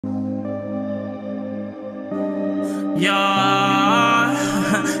Yeah,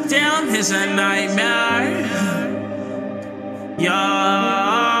 damn, it's a nightmare. Yeah,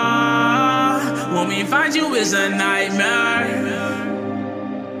 when we find you, it's a nightmare.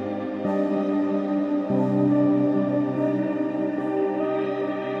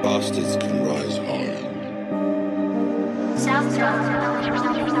 Bastards can rise high.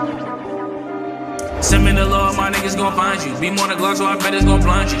 Send me the Lord, my niggas gon' find you. Be more than Glock, so I bet it's gon'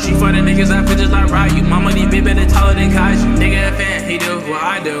 plunge you. She for the niggas, I fit just like Ryu. My money big, better taller than Kaiju. Nigga a fan, he do what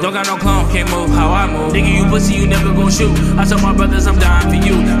I do. Don't got no clone, can't move how I move. Nigga, you pussy, you never gon' shoot. I told my brothers I'm dying for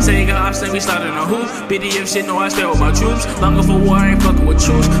you. Say you got ops, we started a hoop. BDF shit, no, I stay with my troops. Longer for war, I ain't fucking with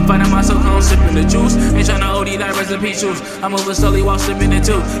truce. Fighting myself, I'm sipping the juice. Ain't tryna OD like recipe juice. I'm moving slowly while sipping it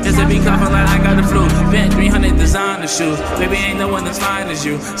too. It's a be coughing like I got the flu. Bent 300 designer shoes. Baby, ain't no one as fine as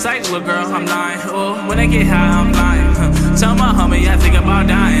you. Psych, little girl, I'm lying. Oh, when I get high, I'm lying. Tell my homie I think about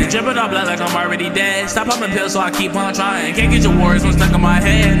dying. Dripping off blood like I'm already dead. Stop popping pills so I keep on trying. Can't get your words when stuck in my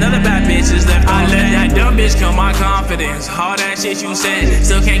head. Another bad bitch is left. I let that dumb bitch kill my confidence. All that shit you said,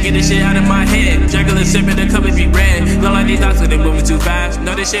 still can't get this shit out of my head. Juggler sipping the cup if you red. Look like these doctors, they moving too fast.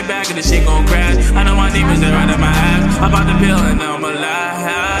 Know this shit back and this shit gon' crash. I know my demons, they're right in my ass. I bought the pill and I'm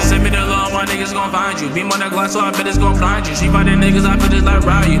alive. Send me the Lord, my niggas gon' find you. Be more than Glock, so I bet it's gon' blind you. She fighting niggas, I bet it's like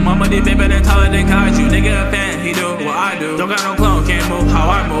Ryu. My money big, better taller than Kaiju. Nigga a fan, he do what I do. Don't got no clone, can't move how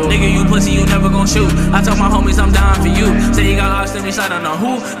I move. Nigga, you pussy, you never gon' shoot. I told my homies I'm down for you. Say you got lost in me, slide on the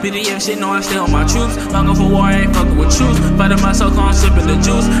who. BDF shit, no, I stay on my troops. Longer for war, I ain't fucking with truth. Fighting myself, I'm sipping the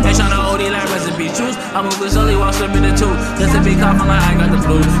juice. Ain't tryna OD like recipe juice. I'm moving slowly while slipping the tooth. Just to be coughing like I got the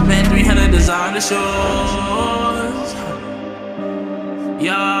flu. Man, 300 designer shoes.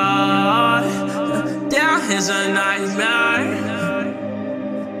 Yeah, down is a nightmare.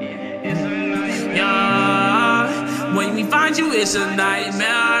 Yeah, when we find you, it's a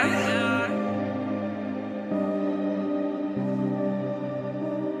nightmare.